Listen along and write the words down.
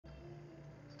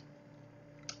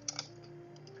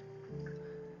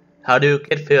How do you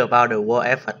get feel about the war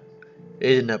effort?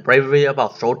 Isn't the bravery of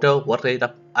our soldier worthy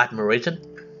of admiration?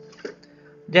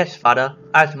 Yes, father,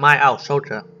 I admire our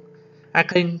soldier. I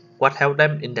think what helped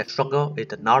them in their struggle is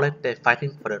the knowledge they're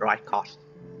fighting for the right cause.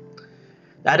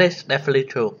 That is definitely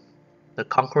true. The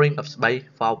conquering of space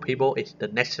for our people is the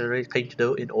necessary thing to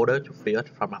do in order to free us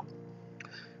from our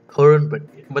current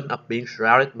predicament of being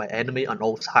surrounded by enemy on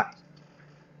all sides.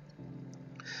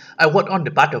 I worked on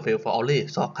the battlefield for only a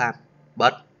short time,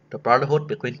 but the brotherhood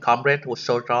between comrades was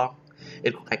so strong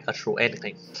it could take us through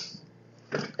anything.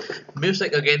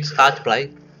 Music again starts to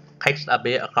play. Text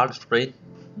appear across the screen.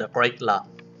 The great love.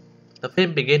 The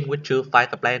film begins with two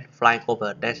fighter planes flying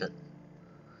over a desert.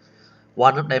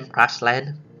 One of them crash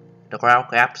lands, the ground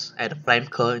gaps, and the flame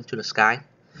curl into the sky.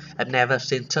 I've never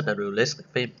seen such a realistic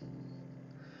film.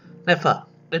 Never.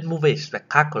 This movie is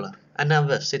spectacular. I've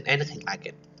never seen anything like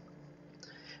it.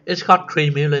 It's got 3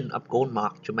 million of gold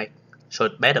mark to make, so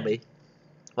it better be.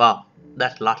 Wow,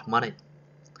 that's a lot of money.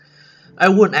 I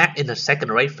wouldn't act in a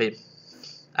second-rate film.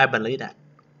 I believe that.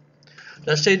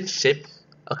 The scene shifts,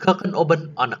 a curtain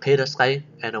opens on the theater stage,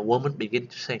 and a woman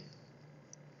begins to sing.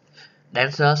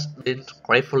 Dancers dance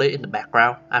gratefully in the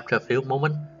background. After a few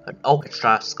moments, an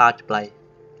orchestra starts to play.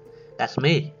 That's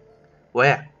me.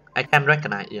 Where? I can't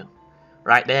recognize you.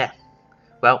 Right there.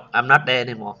 Well, I'm not there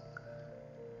anymore.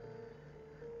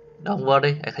 Don't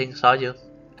worry, I think I saw you.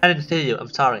 I didn't see you, I'm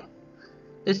sorry.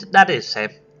 That is Sam.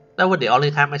 That was the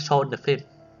only time I saw in the film.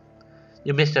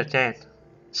 You missed your chance.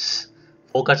 Shh.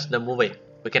 Focus on the movie.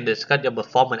 We can discuss your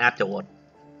performance afterward.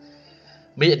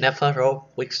 Me and Neferro,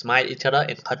 we smile at each other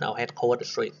and turn our heads toward the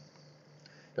street.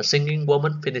 The singing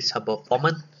woman finished her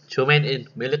performance. Two men in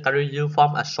military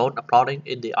uniform are shown applauding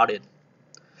in the audience.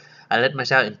 I let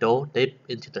myself indulge deep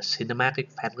into the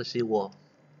cinematic fantasy world.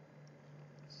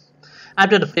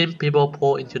 After the film, people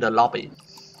pour into the lobby.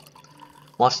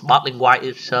 More sparkling wine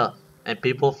is served, and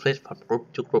people flit from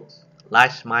group to group,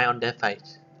 light smile on their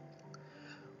face.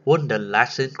 Wouldn't the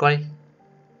last scene great?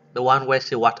 The one where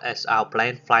she watched as our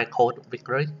plane fly toward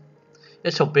victory?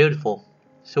 It's so beautiful.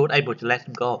 She was able to let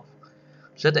him go,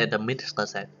 just as the minister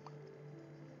said.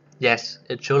 Yes,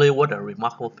 it truly was a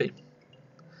remarkable film.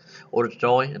 All the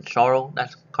joy and sorrow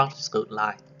that constitute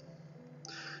life.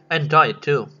 I enjoy it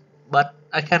too, but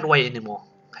I can't wait anymore.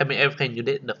 Tell me everything you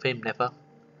did in the film, Never.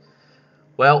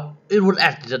 Well, it was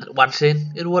actually just one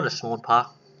scene. It was a small part.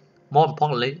 More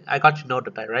importantly, I got to know the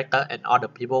director and other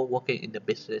people working in the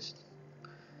business.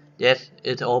 Yes,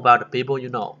 it's all about the people you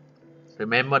know.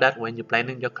 Remember that when you're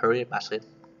planning your career, Basil.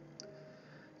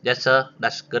 Yes, sir,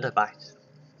 that's good advice.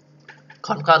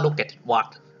 Conker look at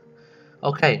what?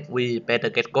 Okay, we better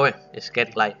get going. It's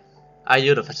getting late. I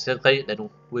use the facility, then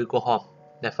we'll go home.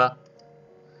 Never?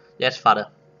 Yes, father.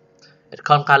 At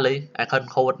Conker I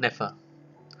couldn't hold Never.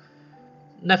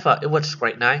 Never, it was a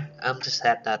great night. I'm just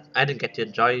sad that I didn't get to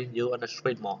enjoy you on the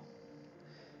street more.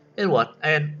 It was,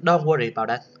 and don't worry about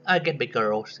that. I'll get bigger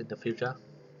roles in the future.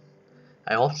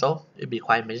 I hope so. It'd be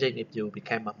quite amazing if you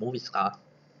became a movie star.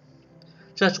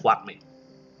 Just watch me.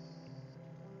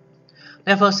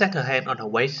 Never set her hand on her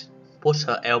waist, pushed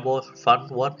her elbows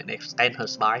frontward and extended her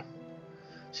spine.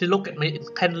 She looked at me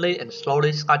intently and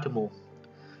slowly started to move.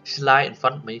 She lied in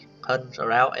front of me, turned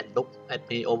around and looked at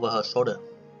me over her shoulder.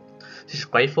 She's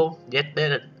grateful, yet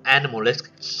there's an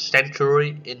animalistic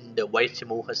sanctuary in the way she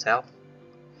moves herself.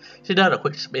 She does a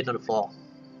quick spin on the floor.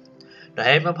 The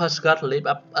hem of her skirt lifts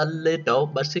up a little,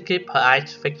 but she keeps her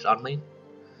eyes fixed on me.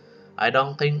 I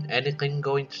don't think anything's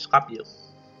going to stop you.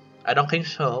 I don't think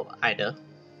so either.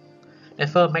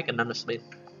 Never make another spin.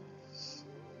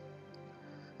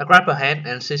 I grab her hand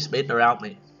and she spins around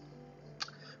me.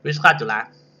 We start to laugh.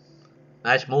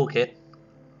 Nice move, kid.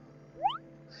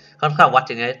 Contra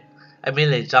watching it, I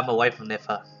immediately jump away from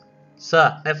Nefer.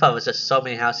 Sir, Nefer was just showing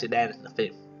me how she danced in the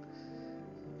film.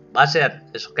 But I said,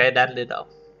 it's okay that little.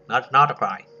 Not a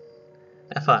cry.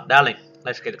 Nefer, darling,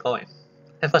 let's get going.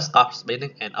 Nefer stopped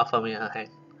spinning and offered me her hand.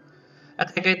 I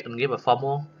take it and give a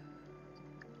formal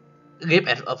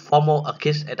a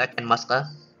kiss as I can muster.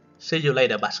 See you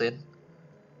later, Bastian.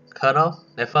 Colonel,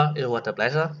 Nefer, it was a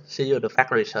pleasure. See you at the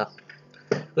factory, sir.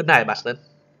 Good night, Bastian.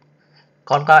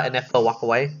 Conca and Nefer walk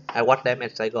away. I watch them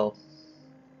as they go.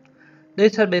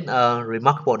 This has been a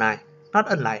remarkable night,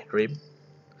 not unlike a dream.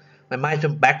 My mind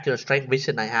jumped back to the strange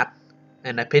vision I had,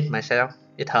 and I pinched myself.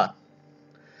 It hurt.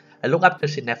 I looked up to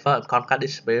see Nefer and Conca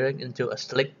disappearing into a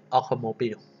slick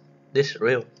automobile. This is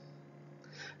real.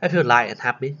 I feel light and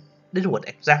happy. This was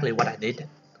exactly what I needed.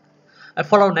 I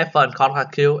followed Nefer and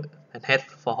Conca queue and head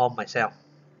for home myself.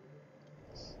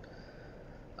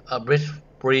 A brisk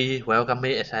breeze welcomed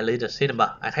me as I leave the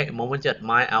cinema. I take a moment to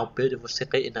admire our beautiful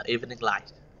city in the evening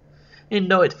light. Even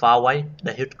though it's far away,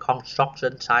 the huge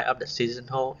construction site of the season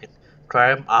hall and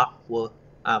Triumph Arch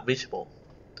are visible.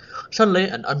 Suddenly,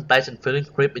 an unpleasant feeling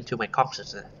crept into my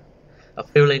consciousness. A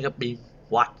feeling of being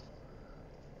watched.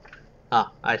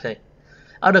 I say.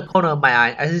 Out of the corner of my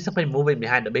eye, I see something moving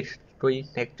behind the big tree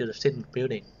next to the cinema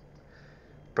building.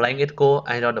 Playing it cool,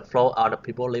 I on the floor are the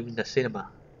people leaving the cinema.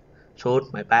 Soon,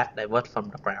 my path diverged from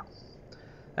the crowd.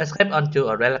 I stepped onto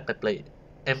a relatively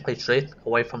empty street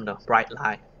away from the bright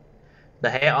light. The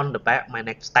hair on the back of my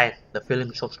neck stand, the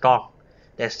feeling so strong.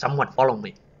 There's someone following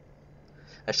me.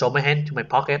 I showed my hand to my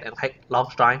pocket and take long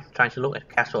strides, trying to look as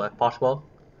casual as possible.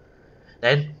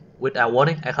 Then, without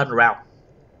warning, I turned around.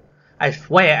 I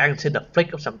swear I can see the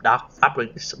flick of some dark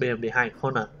fabric disappearing behind a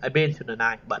corner. I bent into the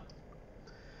night, but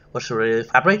was it really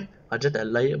fabric, or just a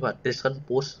layer of a distant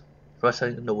bush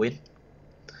rustling in the wind?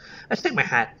 I shake my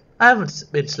head. I haven't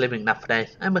been sleeping enough today.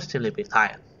 I must still be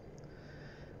tired.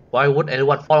 Why would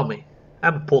anyone follow me?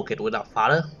 I'm a poor kid without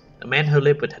father. A man who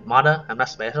lived with his mother. I'm not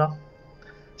special.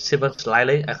 Shivering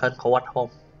slightly, I turned toward home.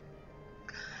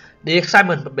 The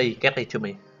excitement would be getting to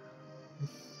me.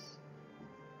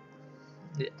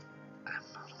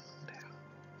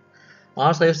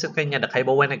 Mom still sitting at the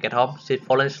table when I get home. She'd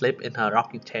fallen asleep in her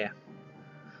rocking chair.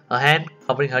 Her hand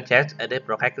covering her chest as if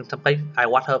protecting something. I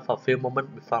watched her for a few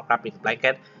moments before grabbing a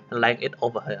blanket and laying it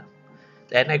over her.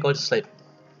 Then I go to sleep.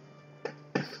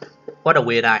 What a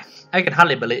weird night. I can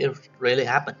hardly believe it really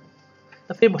happened.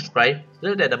 The film was great.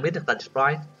 Look at the mythical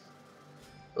display.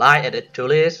 Like as it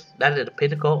truly is, that is the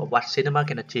pinnacle of what cinema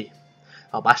can achieve.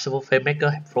 Our masterful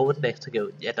filmmaker have proven their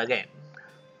skill yet again.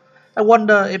 I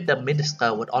wonder if the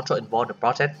minister would also involve the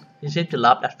project. He seems to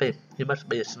love that film. He must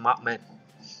be a smart man.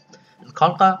 In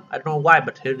Conquer, I don't know why,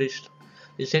 but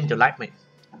he seems to like me.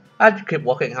 I have to keep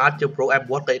working hard to prove I'm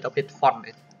worthy of his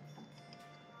fondness.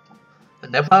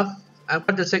 And never, I'm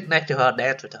going to sit next to her and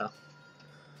dance with her.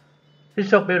 She's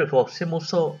so beautiful, she moves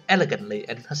so elegantly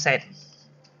in her setting.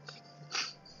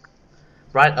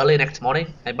 Bright early next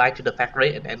morning, I bike to the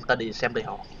factory and enter the assembly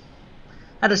hall.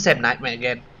 I had the same nightmare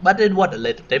again, but it was a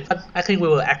little different. I think we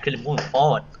were actually moving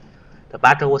forward. The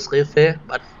battle was still fierce,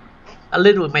 but at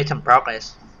least we made some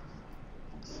progress.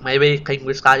 Maybe things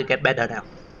will start to get better now.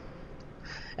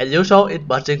 As usual, it's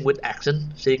buzzing with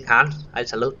action. Seeing Hans, I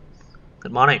salute.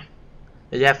 Good morning.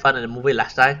 Did you have fun in the movie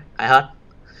last night? I heard.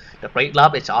 The Greek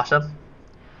love is awesome.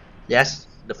 Yes,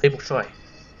 the film was great.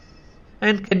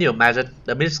 And can you imagine,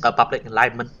 the Minister of Public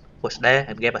Enlightenment was there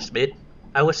and gave a speech.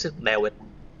 I was sitting there with,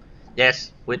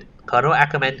 yes, with Colonel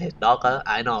Ackerman, his daughter,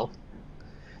 I know.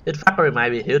 This factory might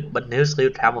be huge, but news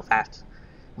still travel fast.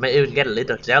 I may even get a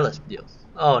little jealous of you.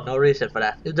 Oh, no reason for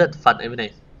that. It's just a fun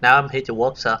evening. Now I'm here to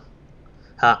work, sir.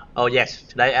 Oh yes,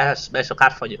 today I have a special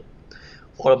card for you.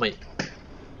 Follow me.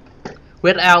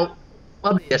 Without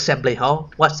the assembly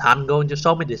hall, what's Han going to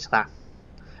show me this time?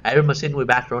 Every machine will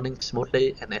back running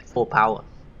smoothly and at full power.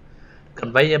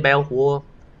 Conveyor belt whir,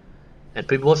 and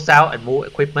people shout and move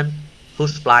equipment,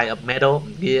 whose supply of metal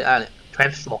and gear are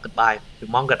transported by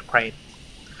humongous crane.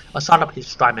 A sort of heat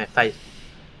strike my face,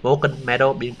 broken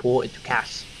metal being poured into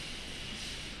casks.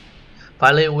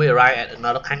 Finally, we arrive at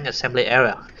another tank assembly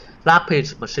area. Large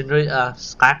pieces of machinery are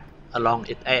stacked along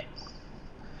its edge.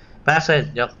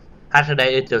 Passenger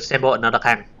today is to assemble another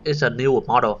tank. It's a new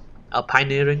model. Our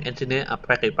pioneering engineers are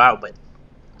pretty proud of it.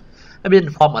 I've been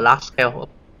informed a large-scale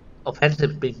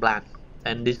offensive being planned,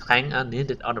 and these tanks are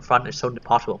needed on the front as soon as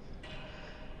possible.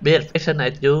 Be as efficient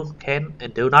as you can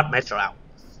and do not mess around.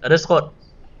 Understood?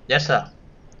 Yes, sir.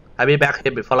 I'll be back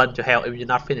here before lunch to help if you're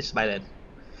not finished by then.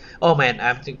 Oh man, I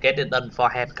have to get it done before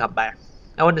Han come back.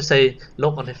 I want to see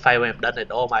look on his face when I've done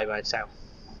it all by myself.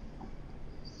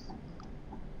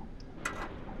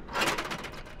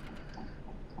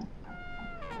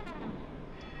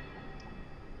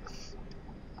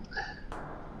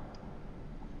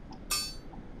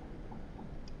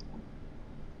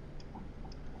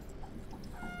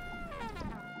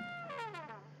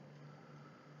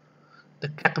 The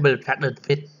capability track didn't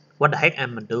fit. What the heck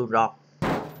am I doing wrong?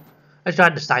 I tried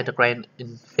to decide the crane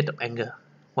in fit of anger.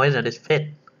 Why doesn't it fit?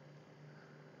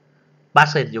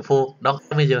 Bastard, you fool! Don't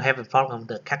tell me you haven't fallen on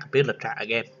the caterpillar track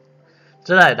again.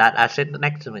 Just like that, I sit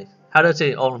next to me. How does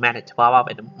he only manage to pop up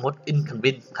at the most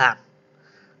inconvenient time?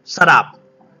 Shut up!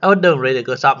 I was doing really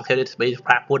good job until this beast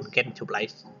crap wouldn't get into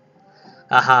place.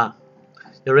 Aha!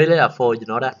 You really are a fool, you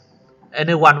know that?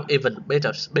 Anyone even a bit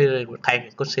of experience with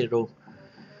tank could see through.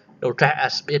 The track are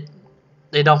speed.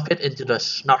 They don't fit into the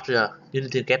structure. You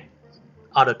need to get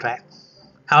other track.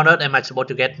 How on earth am I supposed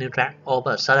to get new track all of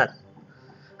a sudden?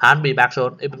 I'll be back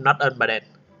soon if I'm not done by then.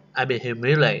 I'll be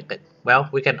humiliated. Well,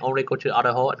 we can only go to the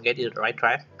other hole and get you the right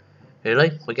track.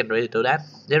 Really? We can really do that?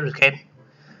 Yes, we can.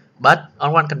 But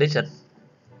on one condition.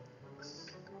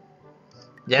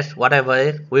 Yes, whatever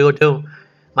it is, we will do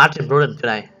Martin Brunnen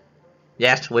today.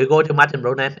 Yes, we go to Martin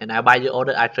Brunnen and I buy you all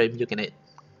the ice cream you can eat.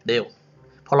 Deal.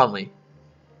 Follow me.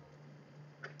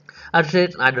 I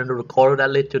said I don't know the corridor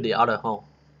that leads to the other hall.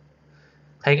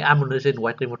 Take ammunition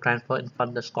waiting for transfer in front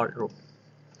of the storage room.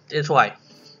 This way.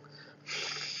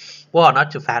 Whoa,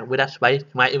 not too fast. With that space,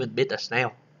 you might even beat a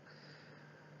snail.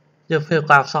 You feel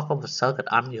cloud shock of a circuit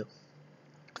on you.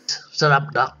 Shut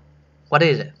up, Doc. What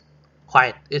is it?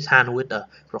 Quiet. It's hand with the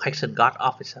protection guard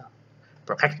officer.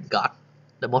 Protection guard?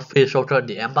 The most fierce soldier in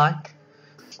the Empire?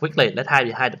 Quickly, let's hide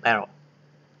behind the barrel.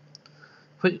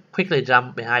 Quickly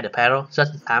jump behind the barrel,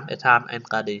 just in time as Tom and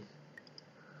Cuddy.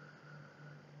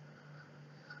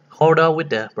 Hold on with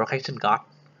the protection guard.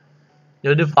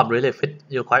 Your uniform really fits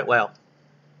you quite well.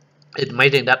 It's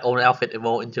amazing that old outfit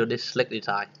evolved into this slick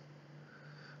design.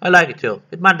 I like it too.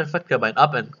 It manufactured by an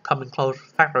up and coming clothes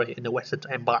factory in the Western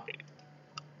Empire.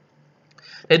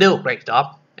 They do a great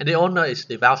job, and the owner is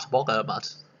devout supporter of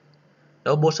us.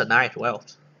 Those boots are nice well.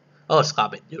 Oh,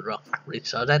 stop it, you rock factory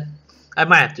sergeant. I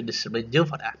might have to discipline you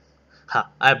for that. Huh,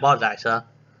 I apologize, sir.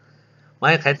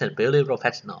 My intention is purely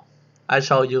professional. I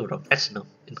show you professional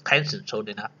intention soon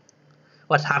enough.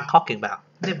 What's Han talking about?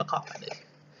 Never caught by this.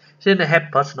 Since they have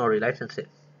personal relationship.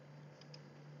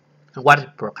 What is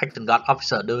protection guard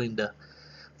officer doing in the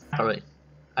factory?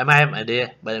 I might have an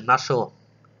idea, but I'm not sure.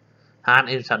 Han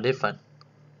is some different.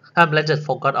 Let's just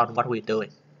focus on what we're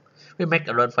doing. We make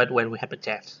a run for it when we have the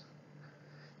chance.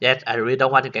 Yes, I really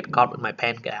don't want to get caught with my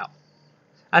pants get out.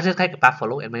 I just take a powerful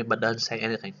look at me but don't say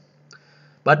anything.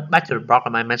 But back to the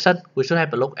problem I mentioned, we should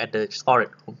have a look at the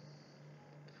storage room.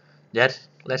 Yes,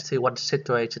 let's see what the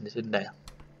situation is in there.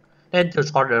 Then to the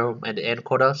storage room and the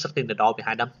encoder shutting the door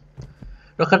behind them.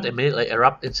 Rockets immediately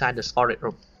erupt inside the storage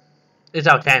room. It's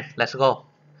our chance, let's go.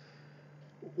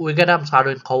 We get up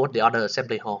starting toward the other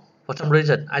assembly hall. For some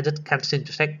reason, I just can't seem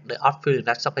to shake the odd feeling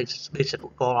that something suspicious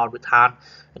would go on with Han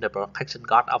and the protection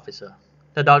guard officer.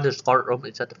 The door to the storage room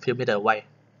is just a few meters away.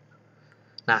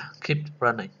 Nah, keep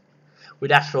running. We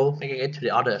dash through, making it to the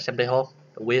other assembly hall.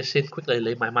 The weird scene quickly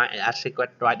leave my mind and I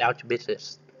get right down to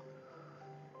business.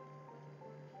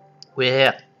 We're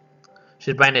here.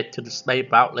 She ran it to the space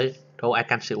proudly, though I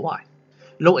can't see why.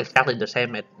 It looks exactly the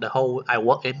same as the hole I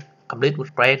work in, complete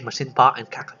with crane, machine part, and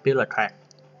caterpillar track.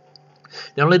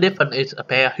 The only difference is a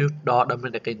pair of huge doors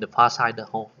dominating the far side of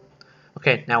the hole.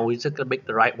 Okay, now we just gonna pick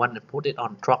the right one and put it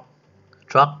on the truck.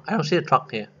 Truck? I don't see a truck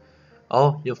here.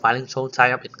 Oh, you're filing so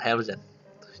sign of intelligence.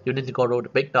 You need to go through the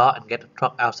big door and get the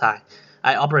truck outside.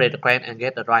 I operate the crane and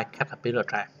get the right caterpillar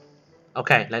track.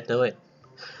 Okay, let's do it.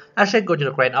 I said go to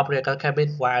the crane operator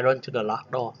cabin while I run to the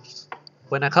locked doors.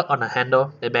 When I click on the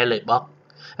handle, they barely budge.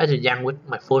 I just yank with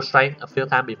my full strength a few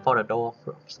times before the door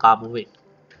starts moving.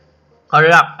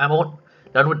 Hurry up, I'm out.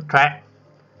 Done with the track.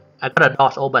 I got the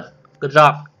doors open. Good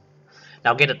job.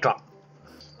 Now get the truck.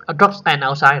 A truck stands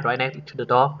outside right next to the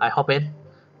door. I hop in.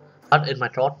 Blood in my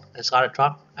throat and start the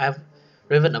truck. I've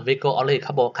driven a vehicle only a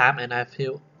couple of times and I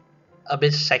feel a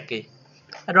bit shaky.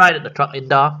 I drive the truck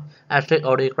indoor. I straight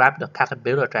already grabbed the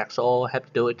caterpillar track, so all I have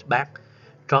to do is back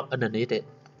the truck underneath it.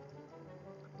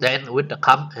 Then with the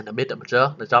pump and a bit of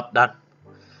jerk, the job done.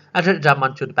 I just jump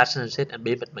onto the passenger seat and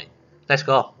beam with me. Let's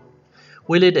go.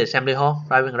 We leave the assembly hall,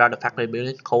 driving around the factory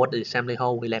building toward the assembly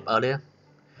hall we left earlier.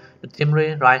 The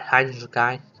chimney right high in the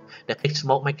sky. The thick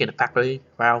smoke making the factory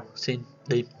ground seem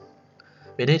deep.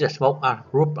 Beneath the smoke are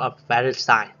groups of various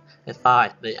sizes, as far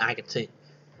as the eye can see.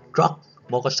 Truck,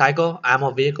 motorcycle,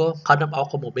 armored vehicle, custom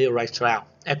automobile race around,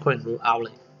 echoing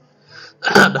loudly.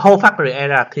 The whole factory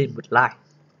area teemed with light.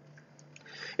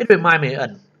 It reminds me of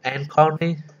an ant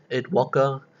colony, its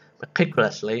workers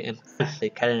meticulously and quickly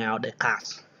carrying out their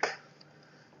tasks.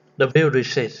 The view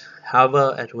recedes,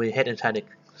 however, as we head inside the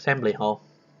assembly hall.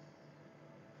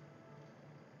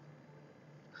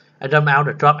 I jump out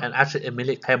of the truck and Ashley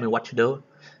immediately tell me what to do,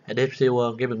 as if she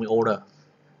were giving me order.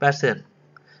 Bastian,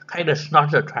 take the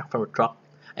snother track from the truck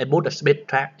and put the speed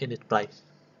track in its place.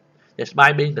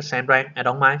 Despite being the same rank, I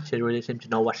don't mind, she really seems to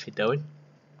know what she's doing.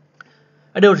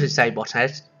 I do as she says, boss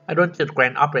says. I run to the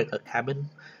grand operator cabin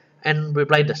and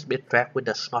replace the speed track with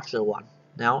the snother one.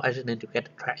 Now I just need to get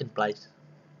the track in place.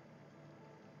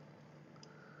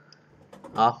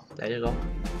 Oh, there you go.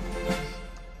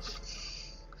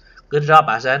 Good job,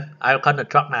 Asen. I'll cut the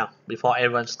truck now, before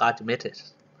everyone starts to meet it.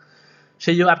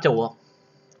 See you after work.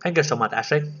 Thank you so much,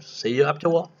 Ashley. See you after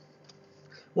work.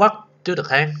 Walk to the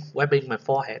tank, wiping my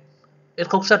forehead. It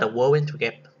took such a whirlwind to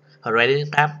get her ready in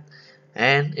time,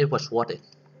 and it was worth it.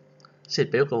 She's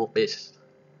beautiful bitch.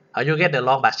 How you get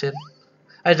along, Bastion?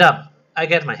 I jump. I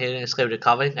get my hearing skill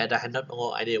recovering and I had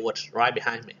no idea what's right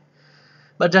behind me.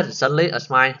 But then suddenly a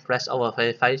smile flashed over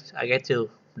my face. I get to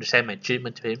present my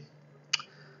achievement to him.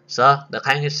 Sir, the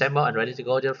tank is assembled and ready to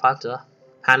go your fast, sir.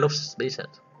 Han looks suspicious.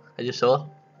 Are you sure?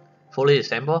 Fully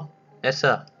assembled? Yes,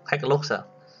 sir. Take a look, sir.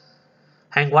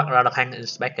 Han walked around the tank and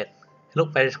inspected. He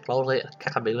looked very closely at the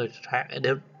capability track and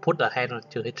then put a hand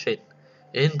onto his chin.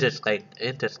 Interesting,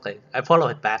 interesting. I followed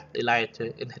his path,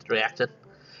 delighted in his reaction.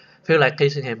 Feel like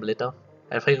teasing him a little.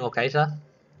 Everything okay, sir?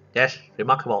 Yes,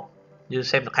 remarkable. You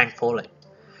saved the tank fully.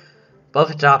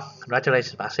 Perfect job.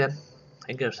 Congratulations, Bastian.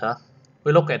 Thank you, sir.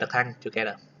 We look at the tank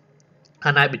together.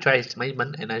 And I betray his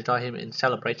amazement and I join him in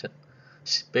celebration.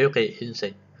 She's beauty, isn't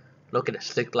she? Look at the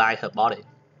slick line her body.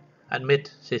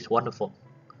 Admit she's wonderful.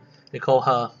 We call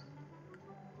her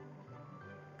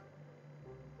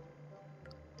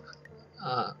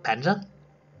Panzer?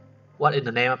 What in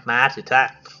the name of math is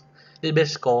that? This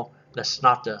bitch called the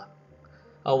Snotter.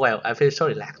 Oh well, I feel so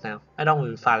relaxed now. I don't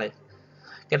even finally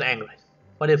get angry.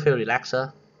 Why do you feel relaxed,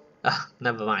 sir? Ah,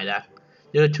 never mind that.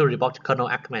 You need to report to Colonel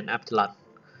Ackerman after lunch.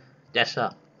 Yes,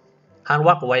 sir. Han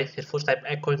walked away, his footsteps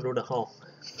echoing through the hall.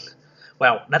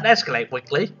 Well, that escalated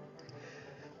quickly.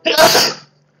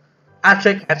 I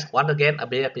shake hands once again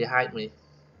appear behind me.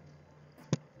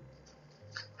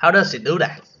 How does he do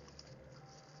that?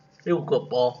 You good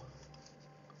boy.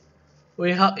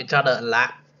 We hug each other and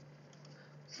laugh.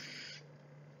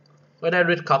 When I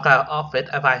reach Coca's office,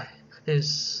 I find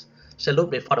his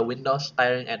salute before the window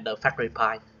staring at the factory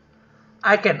pie.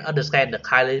 I can understand the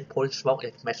kindly pouring smoke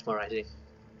is mesmerizing.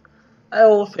 I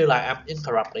always feel like I'm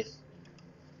interrupting.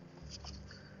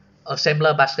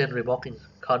 Assembler Bastian revoking,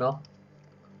 Colonel.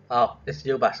 Oh, it's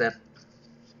you, Bastian.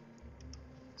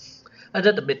 I'm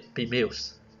just a bit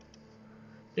bemused.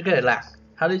 You can relax.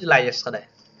 How did you like yesterday?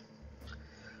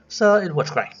 Sir, it was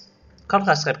great.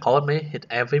 Conrad kept calling me, his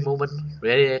every movement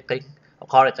radiating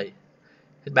authority.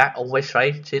 His back always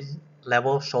straight, chin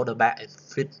level, shoulder back, and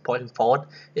feet pointing forward.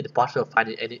 It's impossible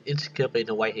finding any insecurity in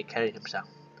the way he carried himself.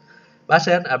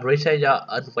 Bastian, I appreciate your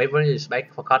unwavering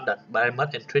respect for conduct, but I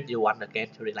must entreat you once again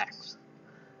to relax.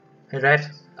 He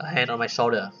rested a hand on my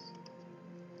shoulder.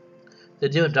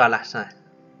 Did you enjoy last night?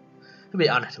 Be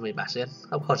honest with me, Bastian.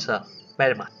 Of course, sir.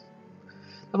 Very much.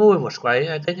 The movie was great.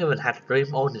 I think I even had a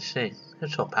dream on the scene.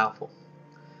 It's so powerful.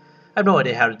 I have no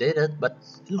idea how they did it, but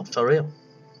it looks so real.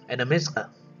 And the mystical.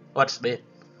 What's it?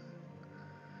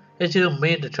 Did you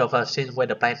mean the chauffeur scene where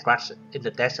the plane crashed in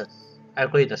the desert? I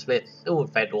agree the speed. It was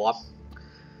very warm.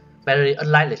 Very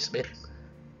unlikely speed.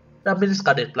 The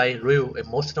mystical display real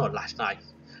emotional last night.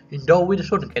 You know we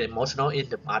shouldn't get emotional in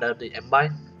the matter of the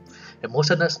empire.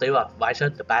 Emotional still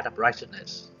advises the path of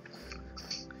righteousness.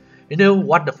 You knew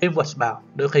what the film was about.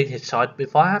 Do you think he saw it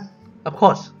beforehand? Of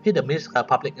course, he's the Minister of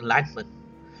Public Enlightenment.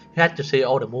 He had to see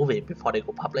all the movies before they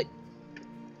go public.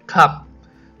 Come,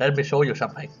 let me show you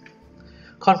something.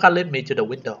 Conrad led me to the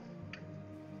window.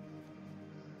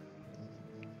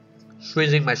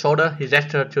 Squeezing my shoulder, he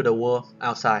gestured to the world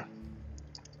outside.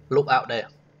 Look out there.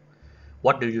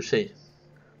 What do you see?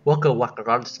 Workers walk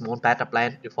around the small patch of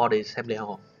land before the assembly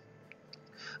hall.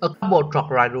 A couple of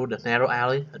trucks ride through the narrow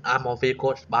alley, and armored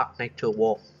vehicles parked next to a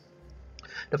wall.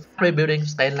 The factory buildings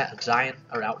stand like a giant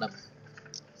around them.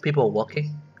 People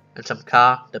working, and some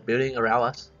car, the building around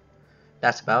us.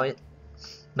 That's about it.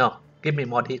 No, give me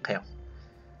more detail.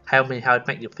 Tell me how it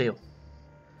makes you feel.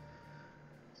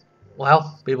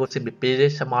 Well, people seem to be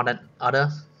busy some more than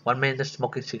others. One man is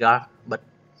smoking cigar, but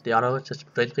the other is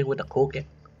just drinking with a cool kid.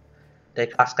 Their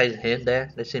cars stay here and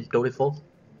there, they seem beautiful.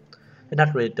 They're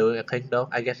not really doing a thing though,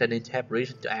 I guess they need to have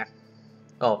reason to act.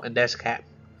 Oh, and there's a cat.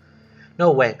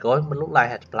 No way going, but look like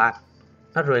it has a plan.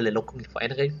 Not really looking for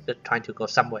anything, just trying to go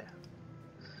somewhere.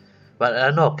 But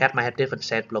I know cat might have different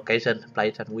set of location and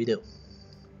place than we do.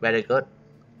 Very good.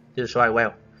 You describe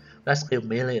well. That's still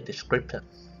merely a description.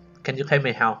 Can you tell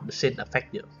me how the scene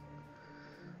affects you?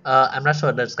 I'm not sure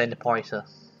I understand the point, sir.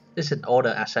 It's an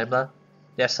order, assembler.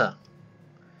 Yes, sir.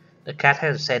 The cat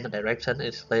has a sense of direction,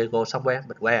 it's clear to go somewhere,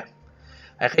 but where?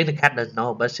 I think the cat doesn't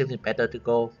know, but it seems better to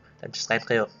go than to stand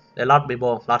still. There are a lot of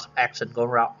people, lots of action going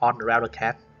on around the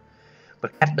cat.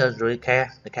 But the cat doesn't really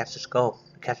care, the cat just go.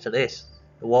 The cat just is.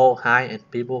 The wall high and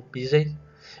people busy.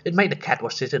 It makes the cat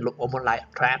position look almost like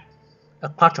a trap. A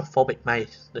claustrophobic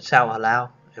maze, the sound are loud,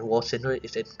 and wall scenery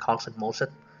is in constant motion.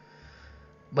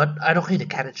 But I don't think the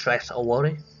cat is stressed or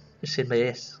worried. It simply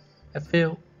is. I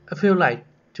feel like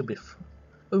to be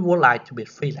I would like to be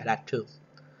free like that too.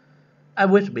 I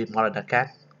wish to be more like the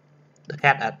cat. The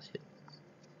cat at it.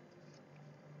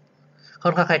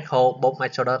 Conrad hold both my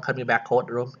shoulders, coming back toward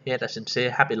the room. He had a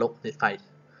sincere, happy look on his face.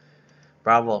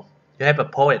 Bravo. You have a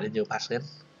poet in you, Pascal.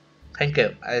 Thank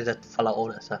you. I just follow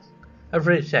orders, sir. I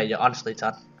appreciate your honesty,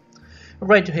 son. I'm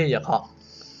ready to hear your call.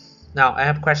 Now, I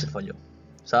have a question for you,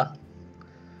 sir.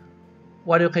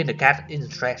 Why do you think the cat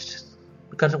is stressed?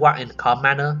 Because it walks in a calm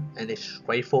manner and is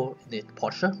grateful in its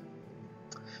posture?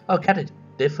 Our cat is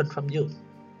different from you.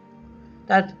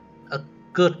 That's a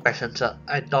good question, sir.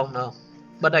 I don't know.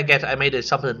 But I guess I made it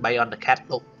something based on the cat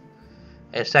look.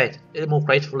 As said, it moves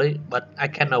gracefully, but I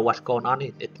can't know what's going on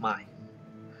in its mind.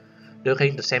 Do you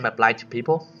think the same applies to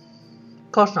people?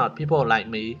 Of course not. People like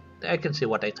me, I can see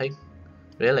what they think.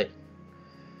 Really?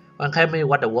 Well, tell me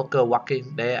what the worker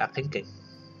walking there are thinking.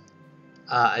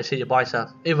 I see your point,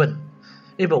 sir. Even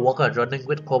if a worker is running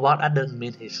with cobalt, that doesn't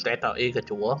mean he's stressed or eager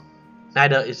to work.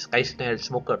 Neither is stationary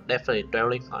smoker definitely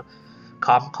dwelling on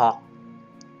calm call.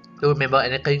 Do you remember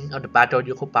anything on the battle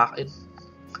you could park in?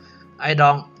 I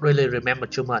don't really remember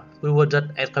too much. We were just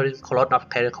entering Kolonov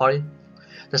territory.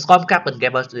 The storm captain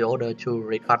gave us the order to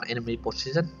recon enemy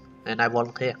position, and I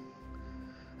volunteered.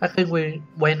 I think we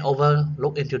went over,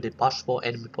 looked into the possible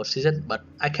enemy position, but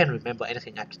I can't remember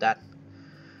anything after that.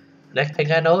 Next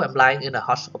thing I know, I'm lying in a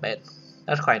hospital bed.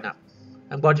 That's quite enough.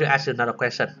 I'm going to ask you another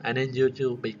question. I need you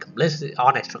to be completely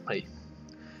honest with me.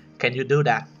 Can you do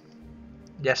that?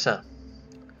 Yes, sir.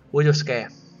 Were you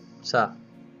scared? Sir,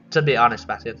 just be honest,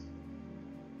 Bastian.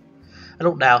 I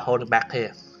looked down, holding back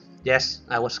here. Yes,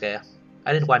 I was scared.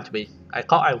 I didn't want to be. I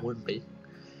thought I wouldn't be.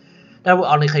 That was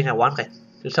the only thing I wanted.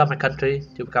 To serve my country,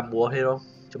 to become a war hero,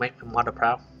 to make my mother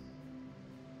proud.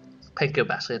 Thank you,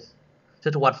 Bastian.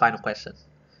 Just one final question.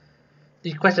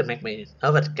 These questions make me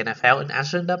nervous. Can I fail in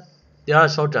answering them? The other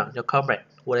soldier, your comrade,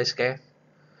 were they scared?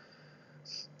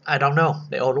 I don't know.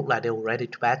 They all look like they were ready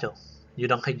to battle. You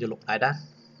don't think you look like that?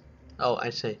 Oh,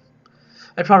 I see.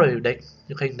 I probably did.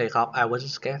 You think they thought I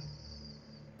wasn't scared?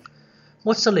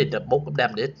 Most certainly the both of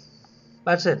them did.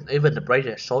 But then, even the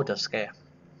bravest soldier scared.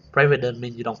 Brave doesn't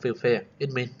mean you don't feel fear.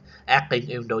 It means acting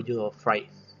even though you're afraid.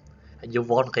 And you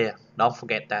volunteer. Don't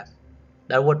forget that.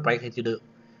 That's what brave thing you do.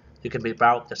 You can be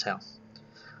proud of yourself.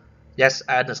 Yes,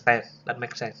 I understand. That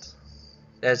makes sense.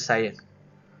 There's saying,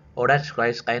 oh, that's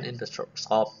great, stand in the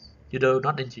storm. You do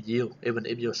not need to yield, even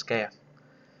if you're scared.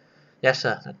 Yes,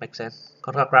 sir, that makes sense.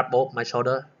 Conrad grabbed both my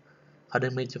shoulder,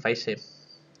 holding me to face him.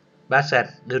 Bastian,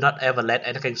 do not ever let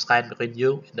anything stand between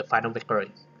you and the final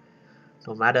victory.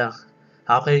 No matter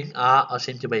how things are or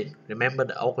seem to be, remember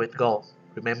the ultimate goal.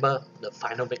 Remember the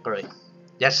final victory.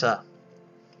 Yes, sir.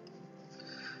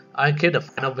 I'll keep the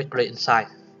final victory inside,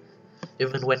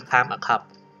 even when time comes.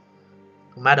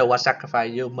 No matter what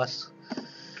sacrifice you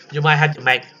might have to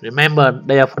make, remember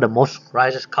they are for the most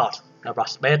righteous cause, the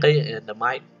prosperity and the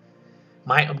might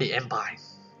of the empire.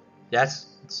 Yes,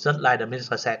 just like the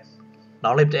minister said.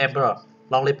 Long live the emperor!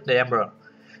 Long live the emperor!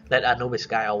 Let Anubis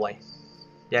guide our way.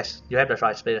 Yes, you have the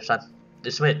right, son.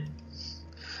 Dismiss.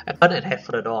 I turned and head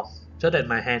for the door. Just as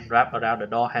my hand wrapped around the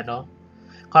door handle,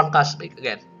 Conrad speak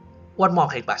again. One more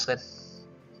thing, Bastian.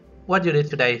 What you did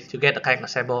today to get the tank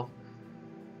assembled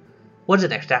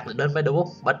wasn't exactly done by the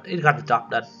book, but it got the job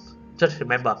done. Just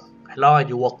remember, as long as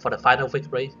you work for the final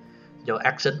victory, your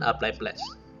actions are blameless.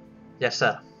 Yes,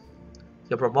 sir.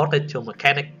 You're promoted to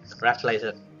mechanic.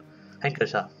 Congratulations. Thank you,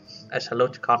 sir. I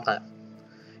salute your contact.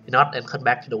 He nodded and came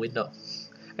back to the window.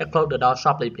 I closed the door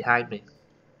softly behind me.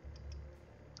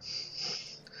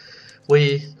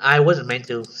 I wasn't meant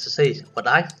to succeed, was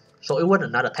I? So it wasn't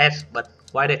another test, but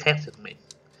why they tested me?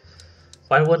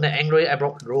 Why weren't they angry I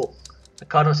broke the rule? The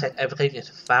colonel said everything is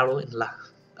value in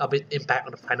of its impact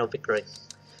on the final victory.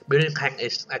 Building tank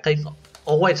is, I think,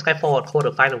 always step forward toward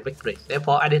the final victory.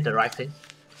 Therefore, I did the right thing.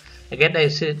 I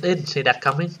guess they didn't see that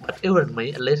coming, but even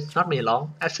me, at least, not me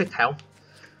alone, I should help.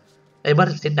 They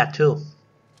must have seen that too.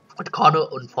 With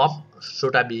colonel informed,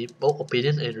 should I be both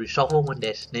opinion and resolve when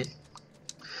there's need?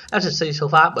 I should see so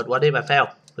far, but what if I fail?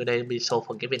 Will they be so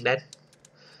forgiving then?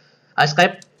 I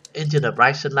stepped into the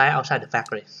bright sunlight outside the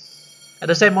factory. At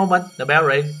the same moment, the bell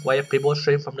rang, where people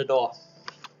streamed from the door.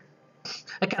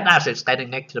 I kept Astrid standing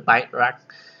next to the bike rack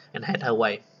and head her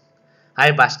way.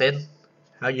 Hi, Bastian.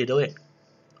 How are you doing?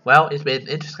 Well, it's been an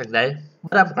interesting day,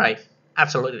 but I'm great.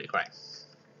 Absolutely great.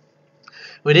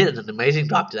 We did an amazing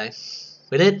job today.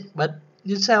 We did, but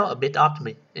you sound a bit off to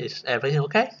me. Is everything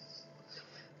okay?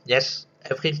 Yes,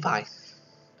 everything fine.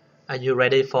 Are you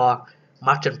ready for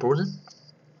Martin Brunnen?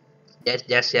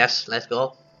 Yes, let's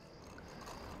go.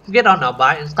 Get on our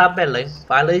bike and start pedaling.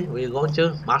 Finally, we're going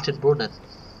to Martin Brunnen.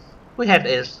 We had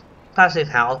this passing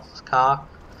house, car,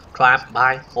 drive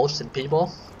by, hosts and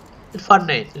people. It's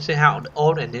funny to see how the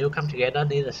old and new come together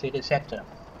near the city center.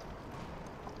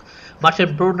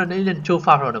 Martin Brunnen isn't too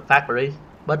far from the factory,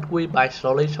 but we bike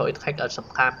slowly so it takes us some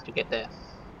time to get there.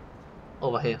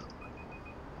 Over here.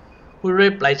 We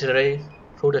rip leisurely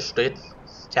through the street,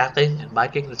 chatting and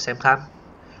biking at the same time.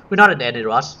 We're not in any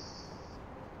rush.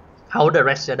 How was the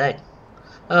rest of the day?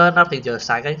 Nothing just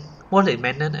cycling, mostly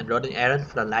maintenance and running errands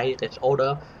for the latest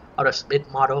order of the speed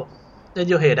model. Did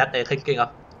you hear that they're thinking of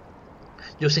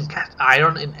using cast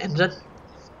iron in engine?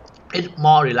 It's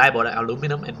more reliable than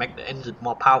aluminum and make the engine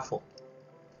more powerful.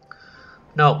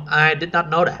 No, I did not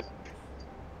know that.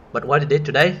 But what it did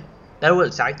today, that was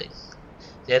exciting.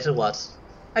 Yes, it was.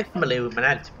 I can't believe we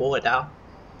managed to pull it out.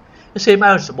 It seemed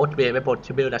I was supposed to be able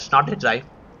to build a snorted today,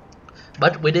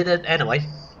 but we did it anyway.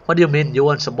 What do you mean you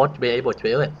weren't supposed to be able to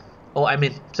build it? Oh, I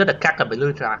mean, just a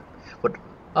capability track with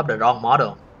of the wrong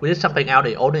model. We did something out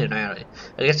of the ordinary.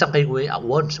 I guess something we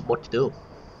weren't supposed to do.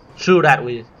 True that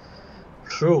we,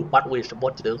 true what we're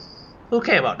supposed to do. Who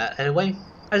cares about that anyway?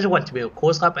 I just want to build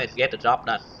cool stuff and get the job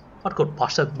done. What could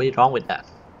possibly be wrong with that?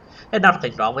 There's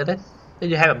nothing wrong with it. Did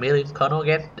you have a meeting, Colonel,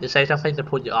 again? Did you say something to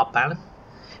put you off balance?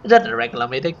 Is that a regular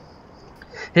meeting?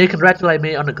 He congratulated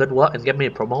me on the good work and gave me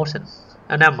a promotion.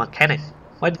 I'm now a mechanic.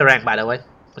 What's your rank, by the way?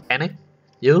 Mechanic?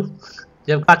 You?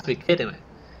 You've got to be kidding me.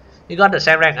 You got the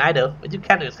same rank I do, but you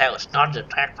can't even tell it's not the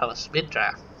track from a speed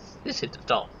track. This is the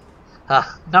joke.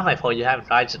 Not my fault you haven't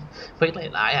tried it quickly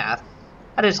as I have.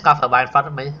 I discovered right in front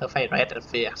of me, her face red and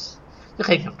fierce. You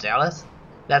think I'm jealous?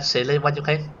 That's silly, what you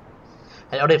think?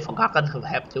 I already forgotten who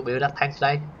helped you build that tank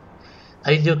today.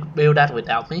 Think you build that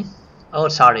without me? Oh,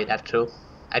 sorry, that's true.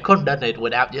 I couldn't done it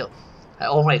without you. I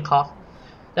only caught.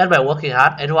 That by working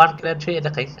hard, anyone can achieve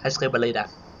anything. I still believe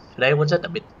that. Today was just a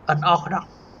bit unorthodox,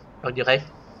 don't you think?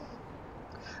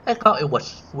 I thought it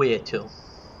was weird too.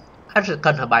 I just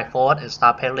cut her by forward and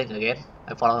start pedaling again.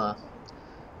 I follow her.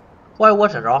 Why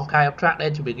was the wrong kind of track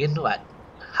there to begin with?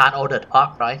 Hard ordered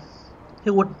park, right? He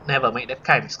would never make that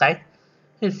kind of mistake.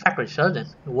 He's factory surgeon.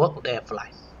 He worked there for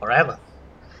like forever.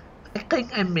 I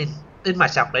think I mean in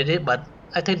myself crazy, but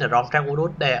I think the wrong track would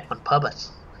do there on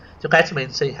purpose. You guys may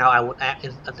see how I would act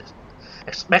in an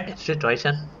unexpected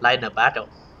situation like in a battle.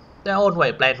 They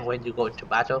always plan when you go into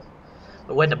battle,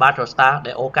 but when the battle starts,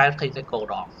 there are all kinds of things that go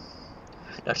wrong.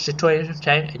 The situation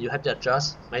changes and you have to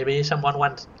adjust. Maybe someone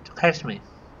wants to catch me.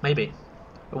 Maybe.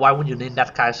 But why would you need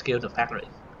that kind of skill in the factory?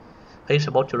 He's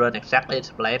supposed to run exactly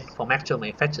as planned for maximum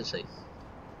efficiency.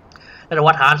 That's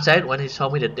what Han said when he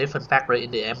showed me the different factory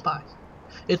in the Empire.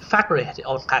 Each factory has its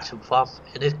own kind of perform,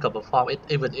 and it can perform it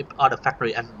even if other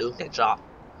factory aren't doing their job.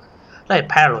 Like a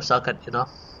parallel circuit, you know.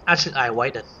 Actually, I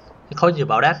waited. He told you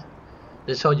about that?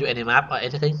 They show you any map or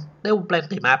anything? There were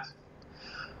plenty map.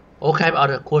 All kinds of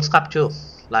other cool stuff too,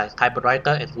 like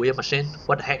typewriter and wheel machine.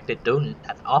 What the heck they doing in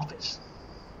that office?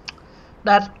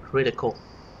 That's really cool.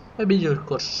 Maybe you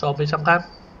could show me sometime?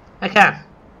 I can't.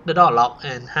 The door locked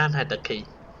and Han had the key.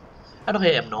 I don't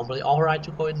think I'm normally alright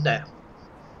to go in there.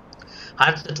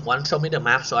 Han just once showed me the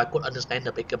map so I could understand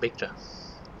the bigger picture.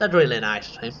 That's really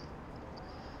nice of him.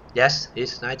 Yes,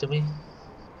 he's nice to me.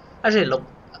 As she looked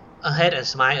ahead and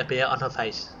smile appeared on her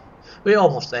face. We're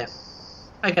almost there.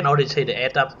 I can already see the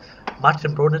edge of much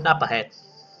improvement up ahead.